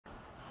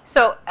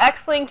So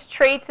X-linked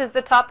traits is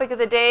the topic of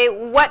the day.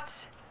 What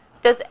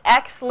does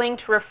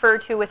X-linked refer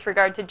to with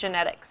regard to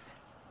genetics?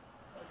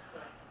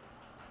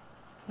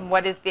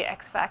 What is the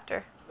X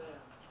factor?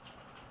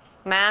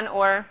 Man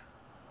or?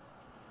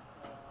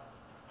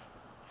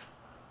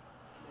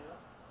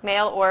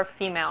 Male or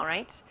female,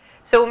 right?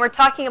 So when we're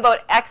talking about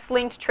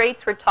X-linked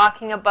traits, we're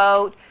talking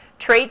about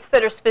traits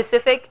that are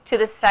specific to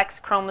the sex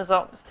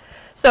chromosomes.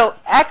 So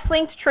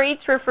X-linked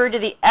traits refer to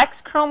the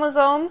X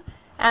chromosome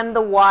and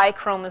the Y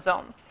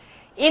chromosome.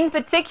 In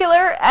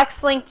particular,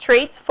 X-linked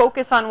traits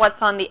focus on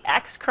what's on the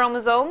X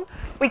chromosome.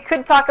 We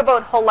could talk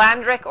about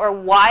holandric or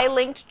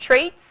Y-linked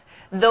traits.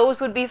 Those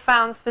would be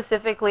found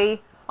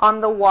specifically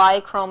on the Y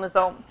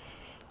chromosome.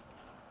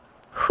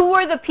 Who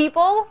are the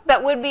people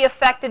that would be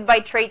affected by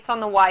traits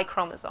on the Y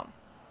chromosome?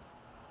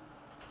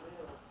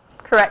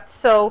 Correct.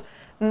 So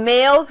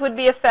males would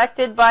be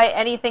affected by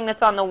anything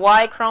that's on the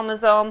Y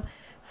chromosome.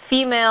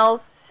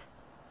 Females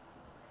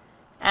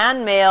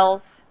and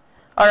males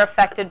are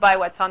affected by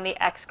what's on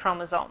the X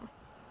chromosome.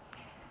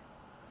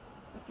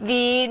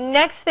 The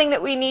next thing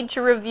that we need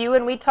to review,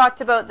 and we talked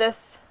about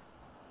this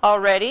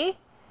already,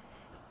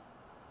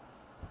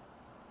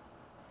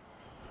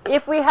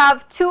 if we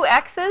have two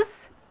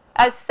X's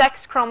as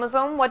sex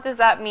chromosome, what does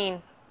that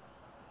mean?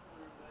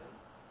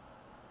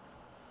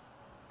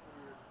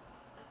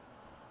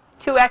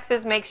 Two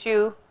X's makes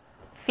you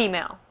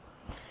female.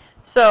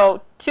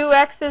 So two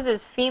X's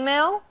is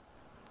female,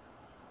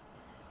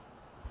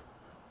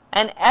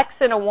 an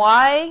X and a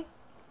Y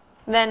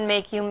then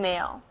make you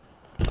male.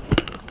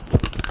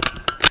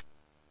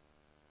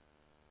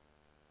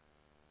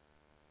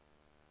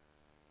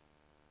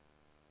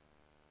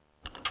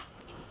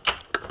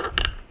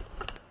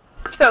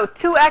 So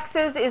two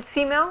X's is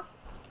female?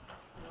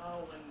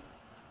 No,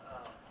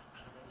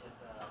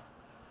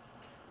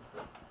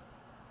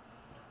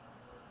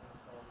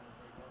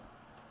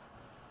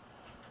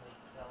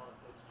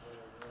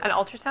 An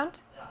ultrasound?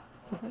 Yeah.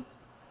 Mm-hmm.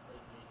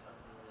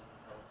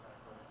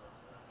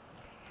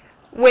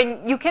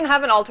 When you can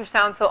have an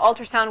ultrasound, so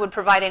ultrasound would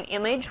provide an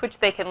image which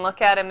they can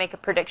look at and make a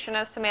prediction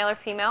as to male or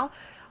female.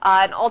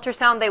 An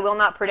ultrasound, they will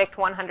not predict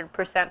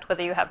 100%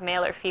 whether you have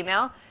male or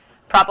female,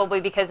 probably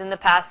because in the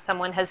past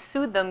someone has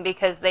sued them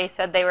because they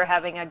said they were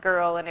having a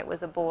girl and it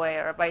was a boy,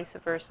 or vice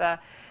versa.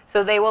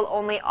 So they will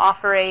only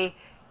offer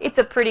it's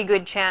a pretty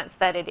good chance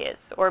that it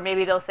is, or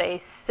maybe they'll say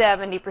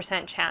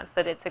 70% chance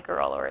that it's a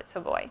girl or it's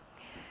a boy.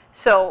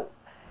 So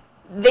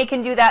they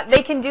can do that.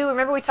 They can do,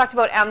 remember we talked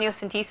about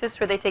amniocentesis,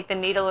 where they take the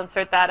needle,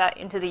 insert that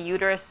into the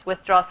uterus,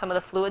 withdraw some of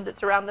the fluid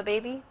that's around the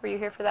baby? Were you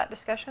here for that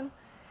discussion?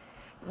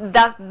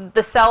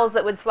 The cells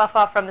that would slough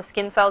off from the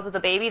skin cells of the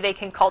baby, they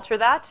can culture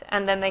that,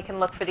 and then they can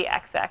look for the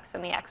XX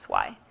and the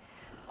XY.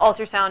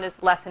 Ultrasound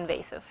is less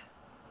invasive,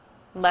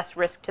 less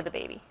risk to the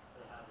baby.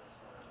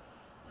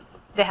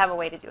 They have a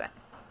way to do it.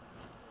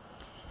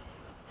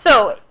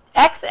 So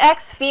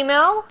XX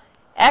female,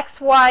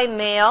 XY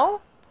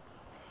male.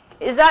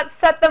 Is that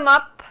set them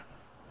up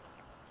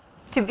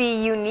to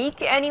be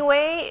unique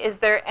anyway? Is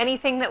there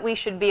anything that we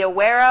should be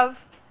aware of,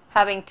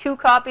 having two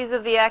copies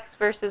of the X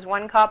versus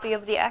one copy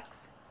of the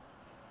X?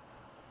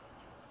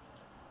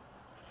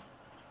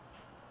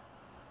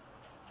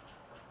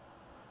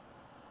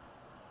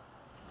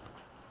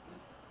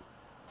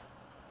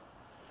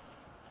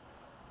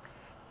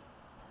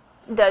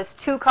 Does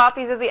two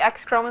copies of the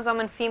X chromosome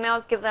in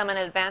females give them an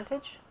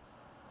advantage?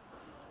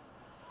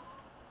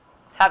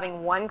 Does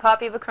having one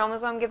copy of a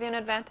chromosome give you an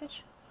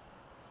advantage?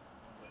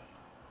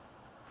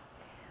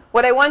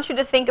 What I want you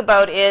to think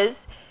about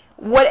is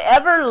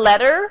whatever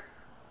letter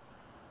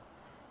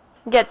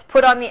gets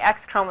put on the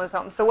X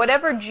chromosome, so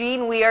whatever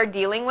gene we are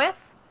dealing with,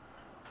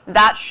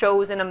 that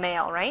shows in a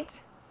male, right?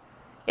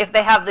 If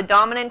they have the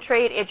dominant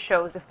trait, it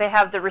shows. If they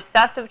have the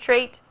recessive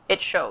trait,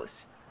 it shows.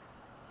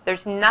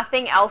 There's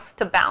nothing else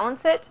to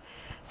balance it.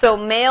 So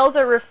males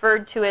are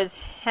referred to as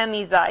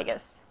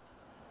hemizygous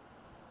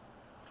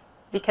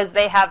because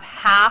they have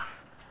half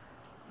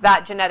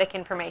that genetic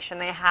information.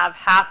 They have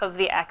half of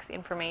the X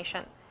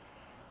information.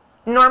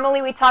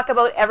 Normally we talk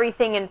about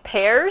everything in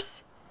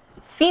pairs.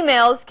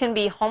 Females can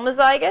be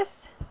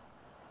homozygous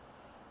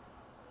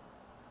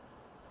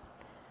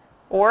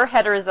or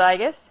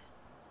heterozygous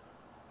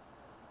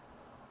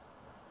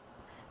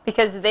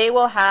because they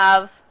will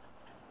have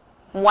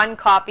one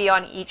copy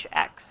on each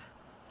X.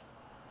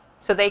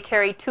 So they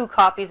carry two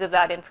copies of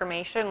that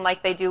information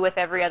like they do with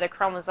every other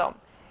chromosome.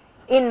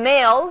 In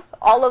males,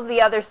 all of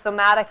the other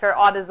somatic or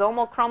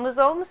autosomal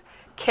chromosomes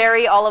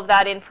carry all of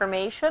that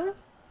information.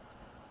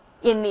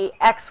 In the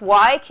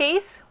XY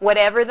case,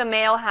 whatever the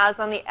male has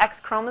on the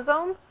X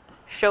chromosome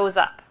shows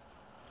up.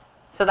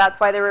 So that's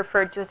why they're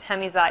referred to as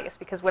hemizygous,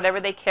 because whatever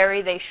they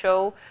carry, they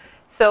show.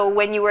 So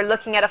when you were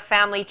looking at a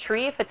family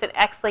tree, if it's an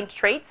X-linked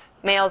traits,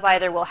 males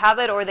either will have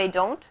it or they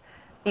don't.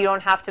 You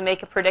don't have to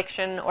make a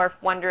prediction or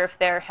wonder if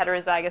they're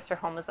heterozygous or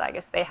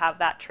homozygous. They have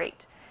that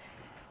trait.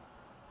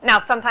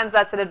 Now, sometimes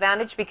that's an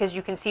advantage because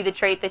you can see the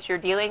trait that you're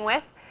dealing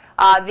with.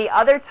 The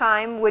other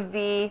time would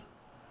be,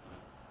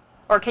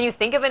 or can you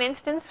think of an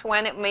instance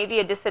when it may be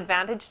a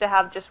disadvantage to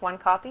have just one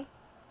copy?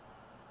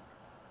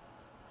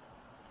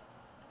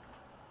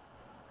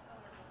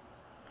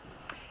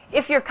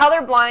 if you're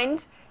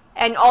colorblind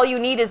and all you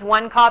need is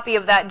one copy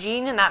of that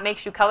gene and that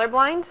makes you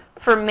colorblind,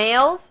 for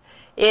males,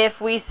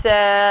 if we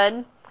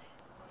said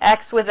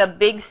X with a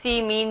big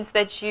C means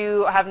that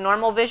you have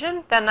normal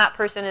vision, then that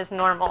person is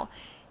normal.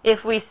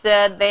 If we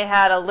said they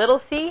had a little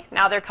c,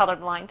 now they're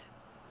colorblind.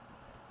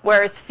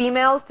 Whereas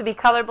females, to be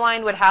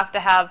colorblind, would have to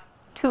have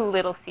 2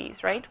 little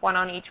c's, right? 1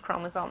 on each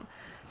chromosome.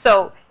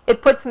 So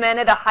it puts men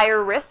at a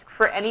higher risk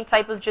for any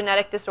type of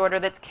genetic disorder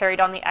that's carried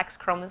on the X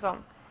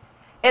chromosome.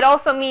 It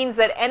also means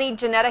that any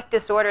genetic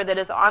disorder that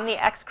is on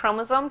the X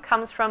chromosome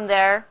comes from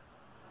their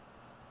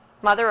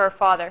mother or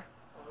father.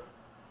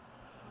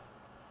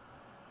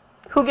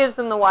 Who gives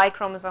them the Y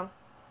chromosome?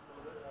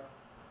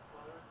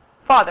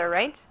 Father,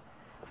 right?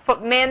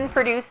 Men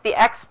produce the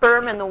X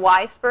sperm and the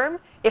Y sperm.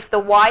 If the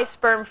Y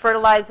sperm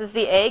fertilizes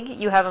the egg,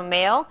 you have a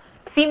male.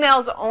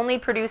 Females only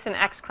produce an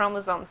X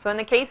chromosome. So in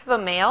the case of a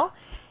male,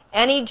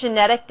 any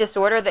genetic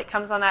disorder that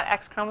comes on that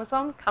X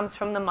chromosome comes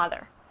from the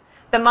mother.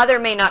 The mother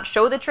may not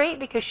show the trait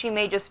because she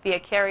may just be a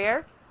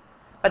carrier,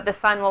 but the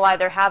son will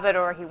either have it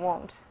or he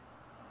won't.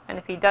 And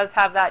if he does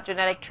have that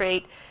genetic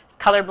trait,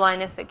 color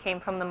blindness, it came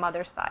from the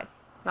mother's side,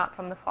 not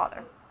from the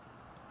father.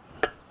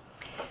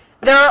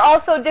 There are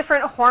also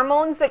different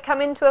hormones that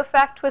come into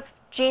effect with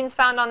genes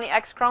found on the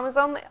X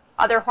chromosome.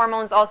 Other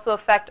hormones also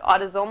affect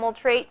autosomal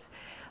traits.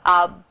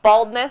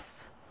 Baldness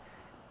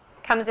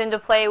comes into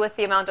play with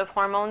the amount of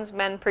hormones.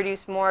 Men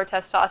produce more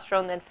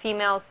testosterone than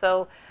females,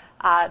 so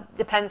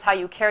depends how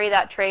you carry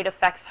that trait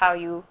affects how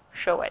you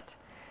show it.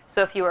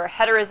 So if you were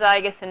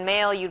heterozygous in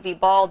male, you'd be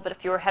bald, but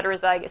if you were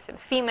heterozygous in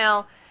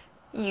female,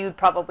 you'd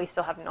probably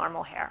still have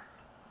normal hair.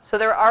 So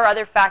there are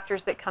other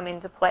factors that come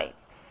into play.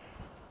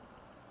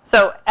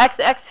 So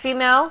XX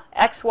female,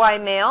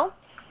 XY male.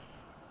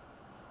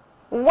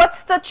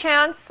 What's the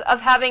chance of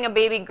having a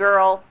baby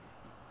girl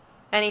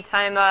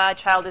anytime a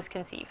child is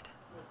conceived?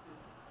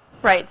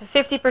 Right, it's a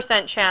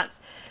 50% chance.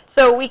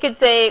 So we could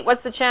say,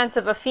 what's the chance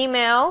of a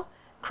female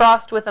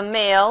crossed with a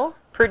male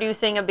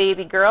producing a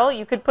baby girl?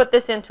 You could put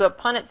this into a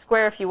Punnett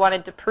square if you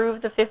wanted to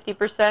prove the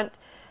 50%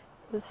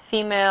 with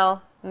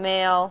female,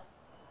 male.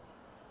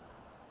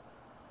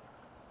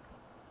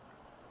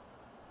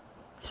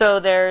 So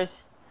there's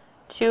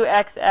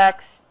 2XX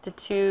to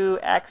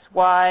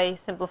 2XY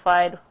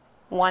simplified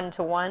 1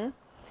 to 1.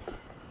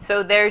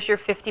 So there's your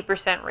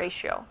 50%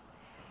 ratio.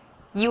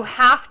 You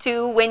have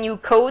to, when you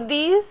code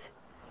these,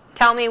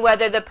 tell me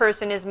whether the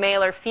person is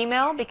male or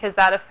female because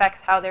that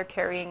affects how they're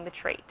carrying the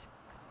trait.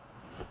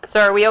 So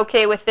are we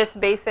okay with this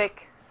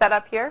basic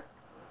setup here?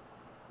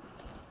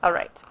 All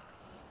right.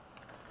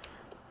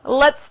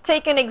 Let's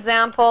take an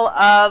example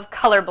of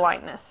color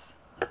blindness.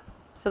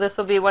 So this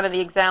will be one of the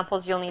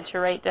examples you'll need to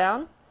write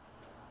down.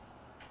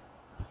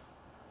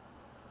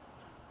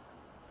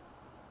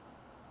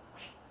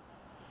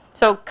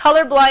 So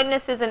color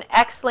blindness is an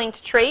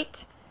X-linked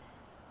trait.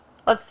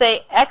 Let's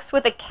say X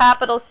with a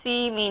capital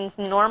C means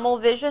normal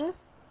vision.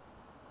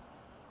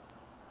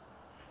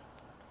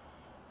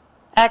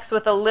 X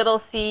with a little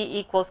c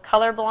equals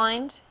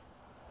colorblind.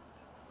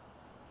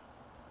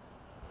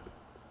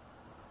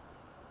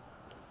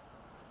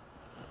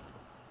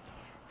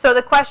 So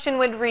the question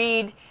would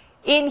read,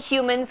 in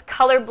humans,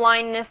 color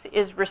blindness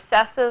is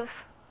recessive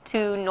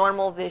to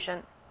normal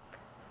vision.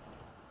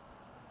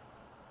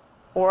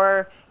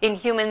 Or in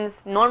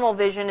humans, normal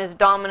vision is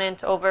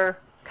dominant over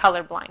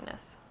color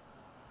blindness.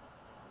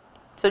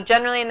 So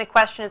generally in the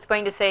question it's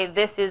going to say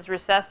this is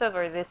recessive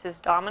or this is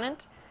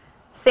dominant.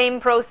 Same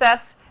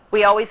process,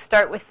 we always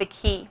start with the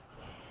key.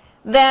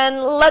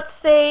 Then let's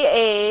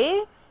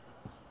say a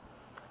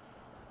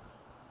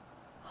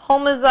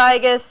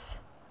homozygous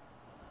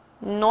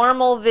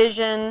normal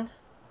vision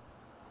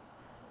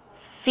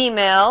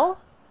female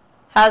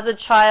has a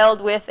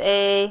child with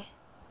a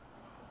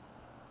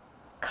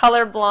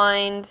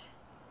colorblind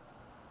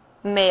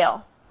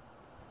male.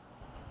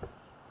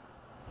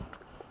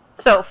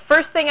 So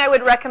first thing I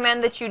would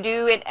recommend that you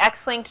do in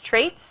X-linked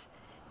traits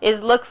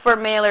is look for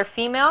male or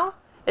female.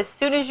 As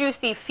soon as you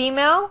see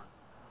female,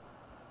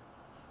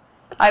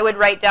 I would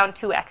write down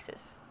 2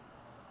 X's.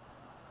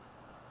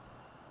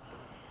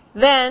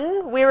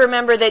 Then we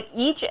remember that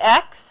each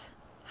X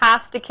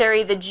has to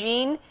carry the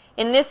gene.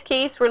 In this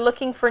case, we're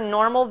looking for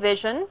normal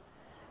vision.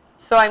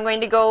 So I'm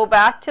going to go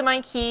back to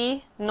my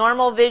key.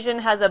 Normal vision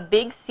has a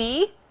big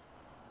C.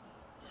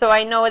 So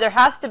I know there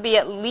has to be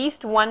at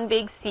least one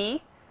big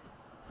C.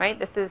 Right?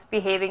 This is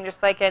behaving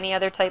just like any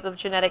other type of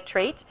genetic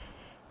trait.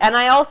 And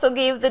I also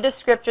gave the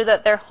descriptor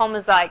that they're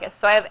homozygous.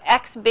 So I have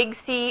X big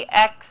C,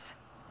 X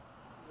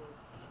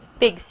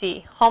big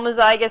C.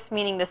 Homozygous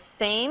meaning the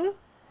same.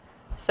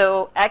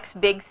 So X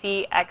big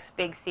C, X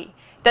big C.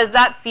 Does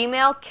that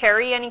female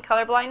carry any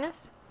color blindness?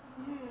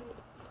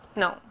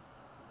 No.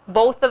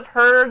 Both of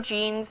her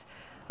genes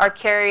are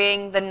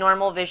carrying the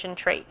normal vision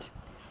trait.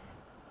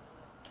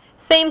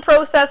 Same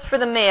process for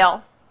the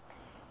male.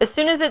 As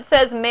soon as it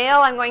says male,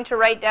 I'm going to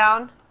write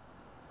down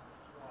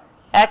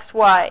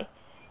XY.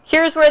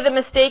 Here's where the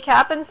mistake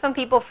happens. Some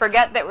people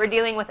forget that we're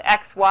dealing with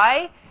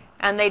XY,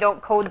 and they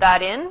don't code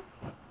that in.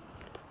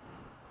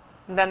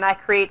 then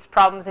that creates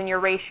problems in your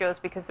ratios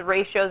because the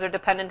ratios are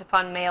dependent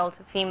upon male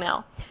to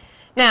female.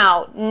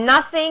 Now,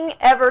 nothing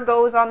ever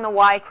goes on the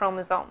Y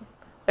chromosome.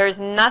 There's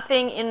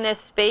nothing in this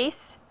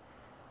space,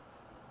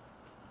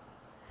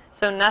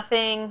 so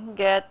nothing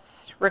gets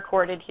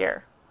recorded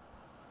here.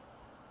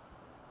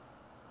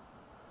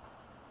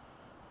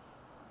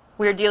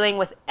 We're dealing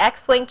with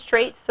X-linked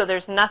traits, so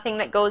there's nothing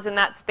that goes in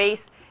that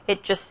space.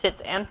 It just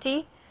sits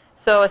empty.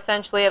 So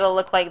essentially it'll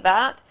look like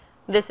that.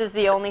 This is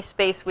the only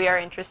space we are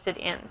interested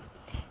in.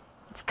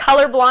 It's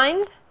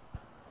colorblind.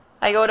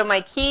 I go to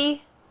my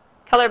key.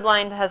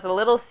 Colorblind has a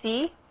little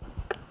c.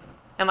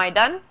 Am I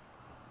done?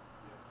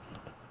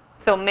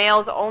 So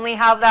males only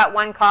have that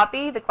one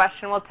copy. The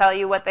question will tell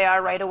you what they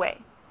are right away.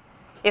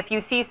 If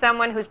you see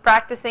someone who's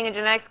practicing a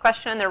genetics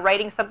question and they're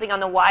writing something on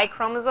the Y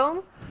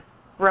chromosome,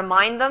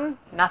 remind them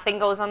nothing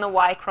goes on the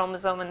Y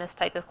chromosome in this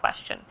type of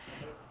question.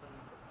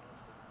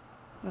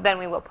 Then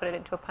we will put it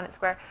into a Punnett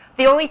square.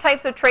 The only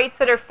types of traits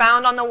that are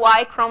found on the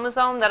Y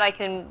chromosome that I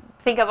can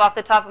think of off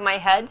the top of my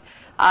head,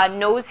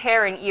 nose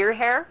hair and ear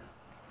hair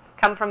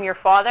come from your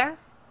father.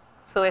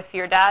 So if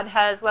your dad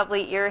has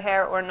lovely ear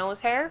hair or nose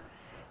hair,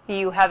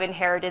 you have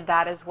inherited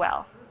that as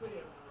well.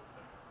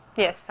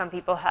 Yes, some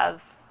people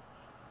have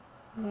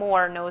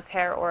more nose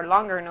hair or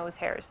longer nose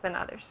hairs than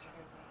others.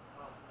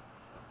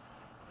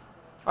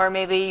 Or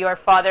maybe your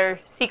father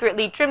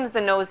secretly trims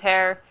the nose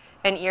hair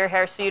and ear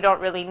hair so you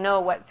don't really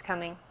know what's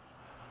coming.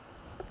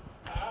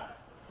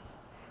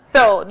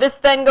 So this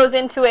then goes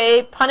into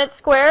a Punnett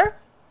square.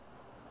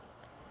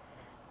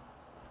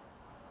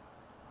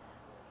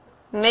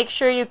 Make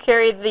sure you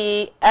carry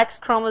the X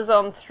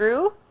chromosome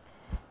through.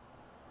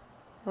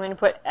 I'm going to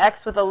put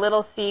X with a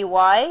little c,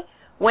 Y.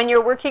 When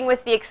you're working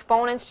with the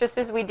exponents, just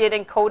as we did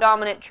in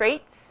codominant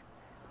traits.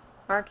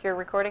 Mark, you're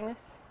recording this?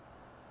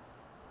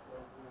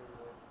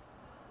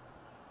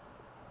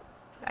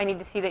 I need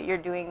to see that you're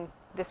doing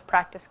this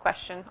practice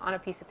question on a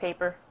piece of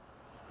paper.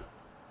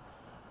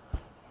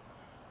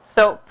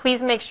 So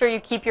please make sure you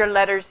keep your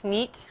letters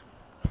neat.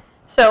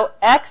 So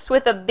X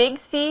with a big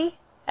C,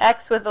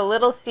 X with a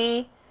little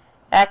c,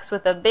 X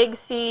with a big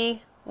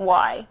C,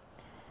 Y.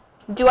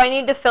 Do I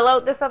need to fill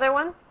out this other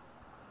one?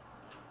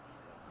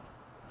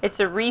 It's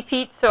a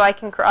repeat, so I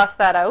can cross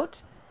that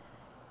out.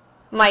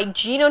 My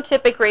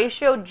genotypic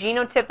ratio,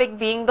 genotypic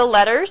being the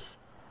letters,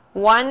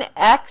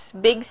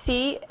 1X big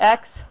C,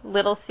 X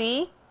little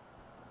c,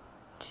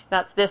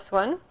 that's this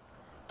one,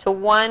 to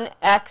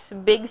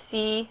 1X big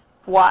C,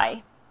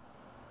 Y.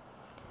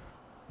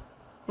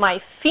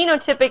 My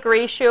phenotypic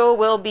ratio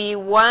will be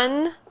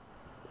 1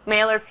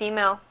 male or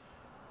female.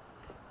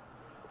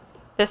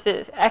 This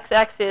is,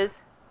 XX is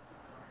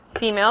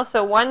female,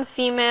 so 1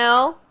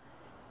 female,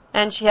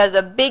 and she has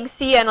a big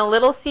C and a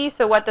little c,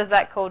 so what does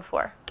that code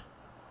for?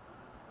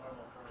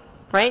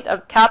 Right,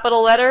 a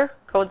capital letter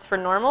codes for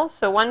normal,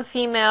 so 1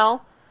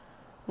 female,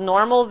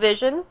 normal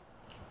vision.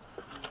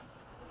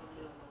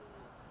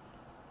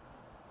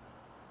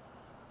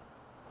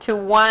 To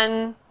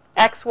 1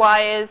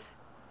 XY is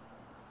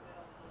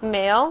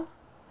male,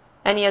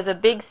 and he has a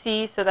big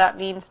C, so that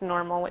means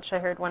normal, which I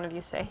heard one of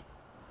you say.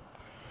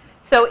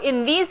 So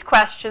in these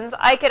questions,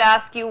 I could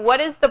ask you, what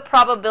is the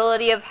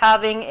probability of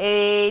having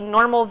a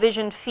normal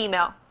vision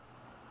female?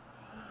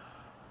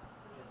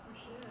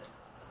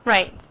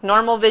 Right,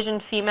 normal vision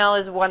female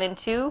is 1 in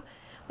 2.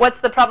 What's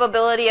the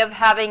probability of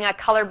having a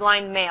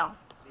colorblind male?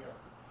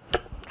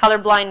 0.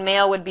 Colorblind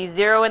male would be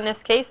 0 in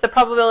this case. The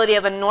probability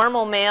of a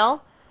normal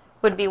male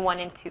would be 1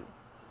 in 2.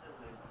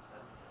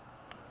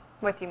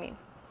 What do you mean?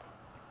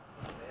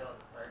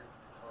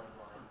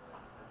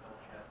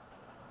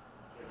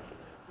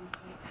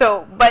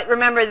 So, but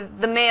remember,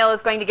 the male is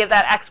going to give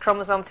that X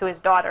chromosome to his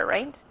daughter,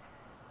 right?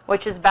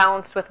 Which is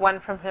balanced with 1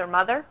 from her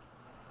mother.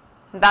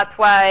 That's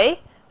why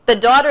the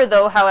daughter,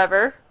 though,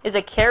 however, is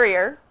a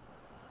carrier.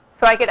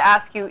 So I could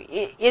ask you,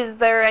 is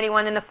there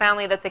anyone in the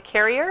family that's a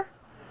carrier?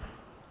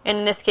 And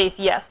in this case,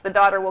 yes, the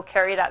daughter will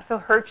carry that. So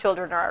her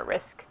children are at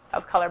risk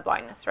of color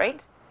blindness,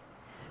 right?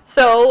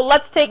 So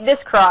let's take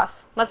this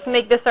cross. Let's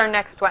make this our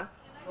next one.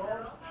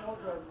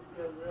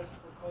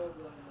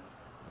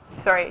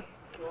 Sorry.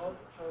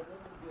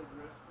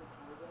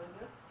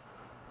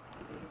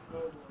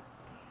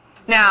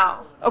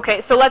 Now, okay,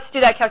 so let's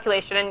do that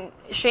calculation. And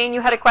Shane, you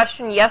had a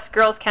question. Yes,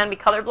 girls can be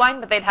colorblind,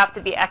 but they'd have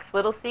to be X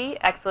little c,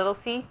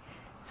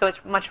 so it's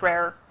much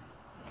rarer.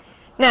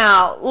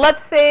 Now,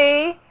 let's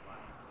say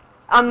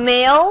a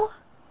male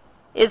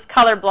is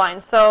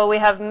colorblind. So we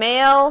have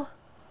male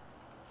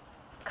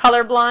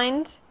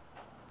colorblind,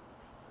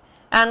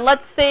 and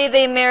let's say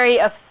they marry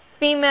a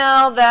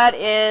female that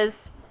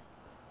is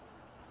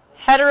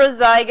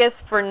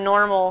heterozygous for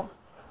normal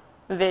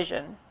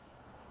vision.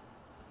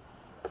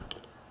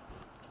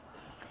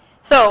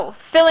 So,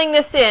 filling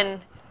this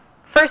in,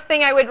 first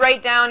thing I would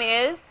write down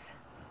is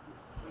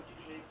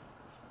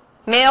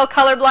male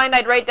colorblind.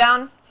 I'd write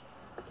down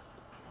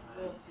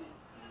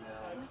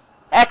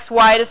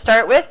XY to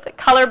start with.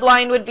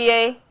 Colorblind would be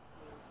a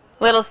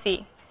little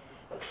c.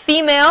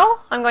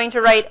 Female, I'm going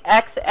to write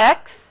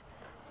XX.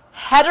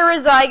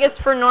 Heterozygous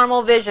for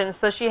normal vision,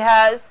 so she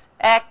has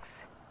X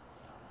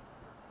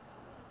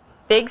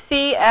big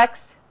C,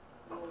 X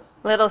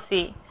little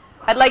c.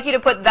 I'd like you to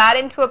put that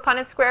into a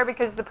Punnett square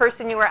because the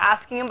person you were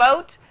asking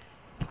about,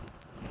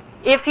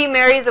 if he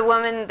marries a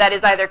woman that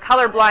is either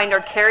colorblind or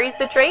carries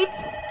the trait,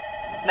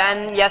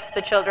 then yes,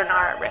 the children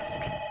are at risk.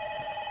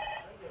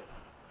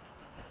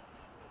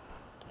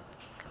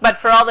 But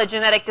for all the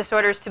genetic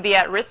disorders to be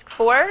at risk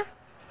for,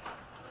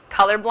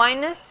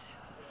 colorblindness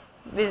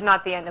is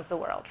not the end of the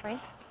world,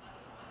 right?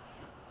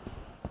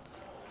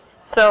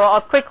 So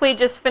I'll quickly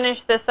just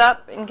finish this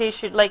up in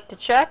case you'd like to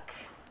check.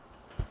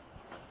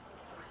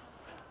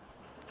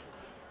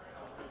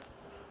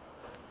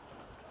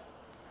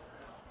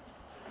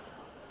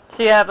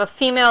 So you have a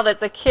female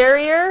that's a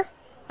carrier,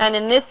 and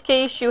in this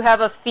case you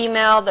have a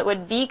female that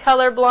would be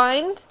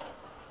colorblind,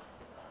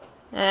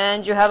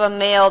 and you have a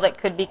male that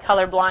could be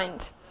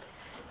colorblind.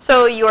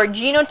 So your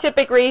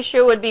genotypic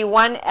ratio would be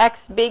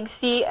 1x big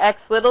C,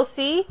 x little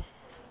c,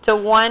 to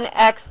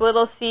 1x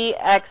little c,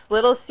 x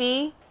little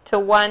c, to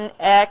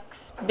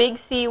 1x big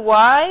C,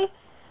 y,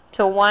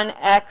 to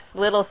 1x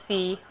little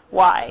c,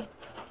 y.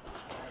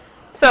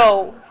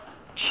 So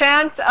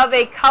chance of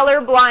a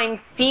colorblind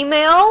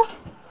female,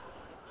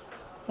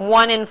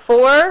 1 in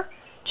 4.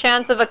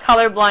 Chance of a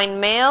colorblind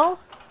male,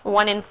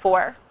 1 in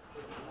 4.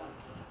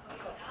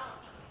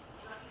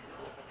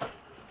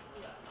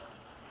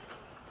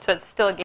 So it's still a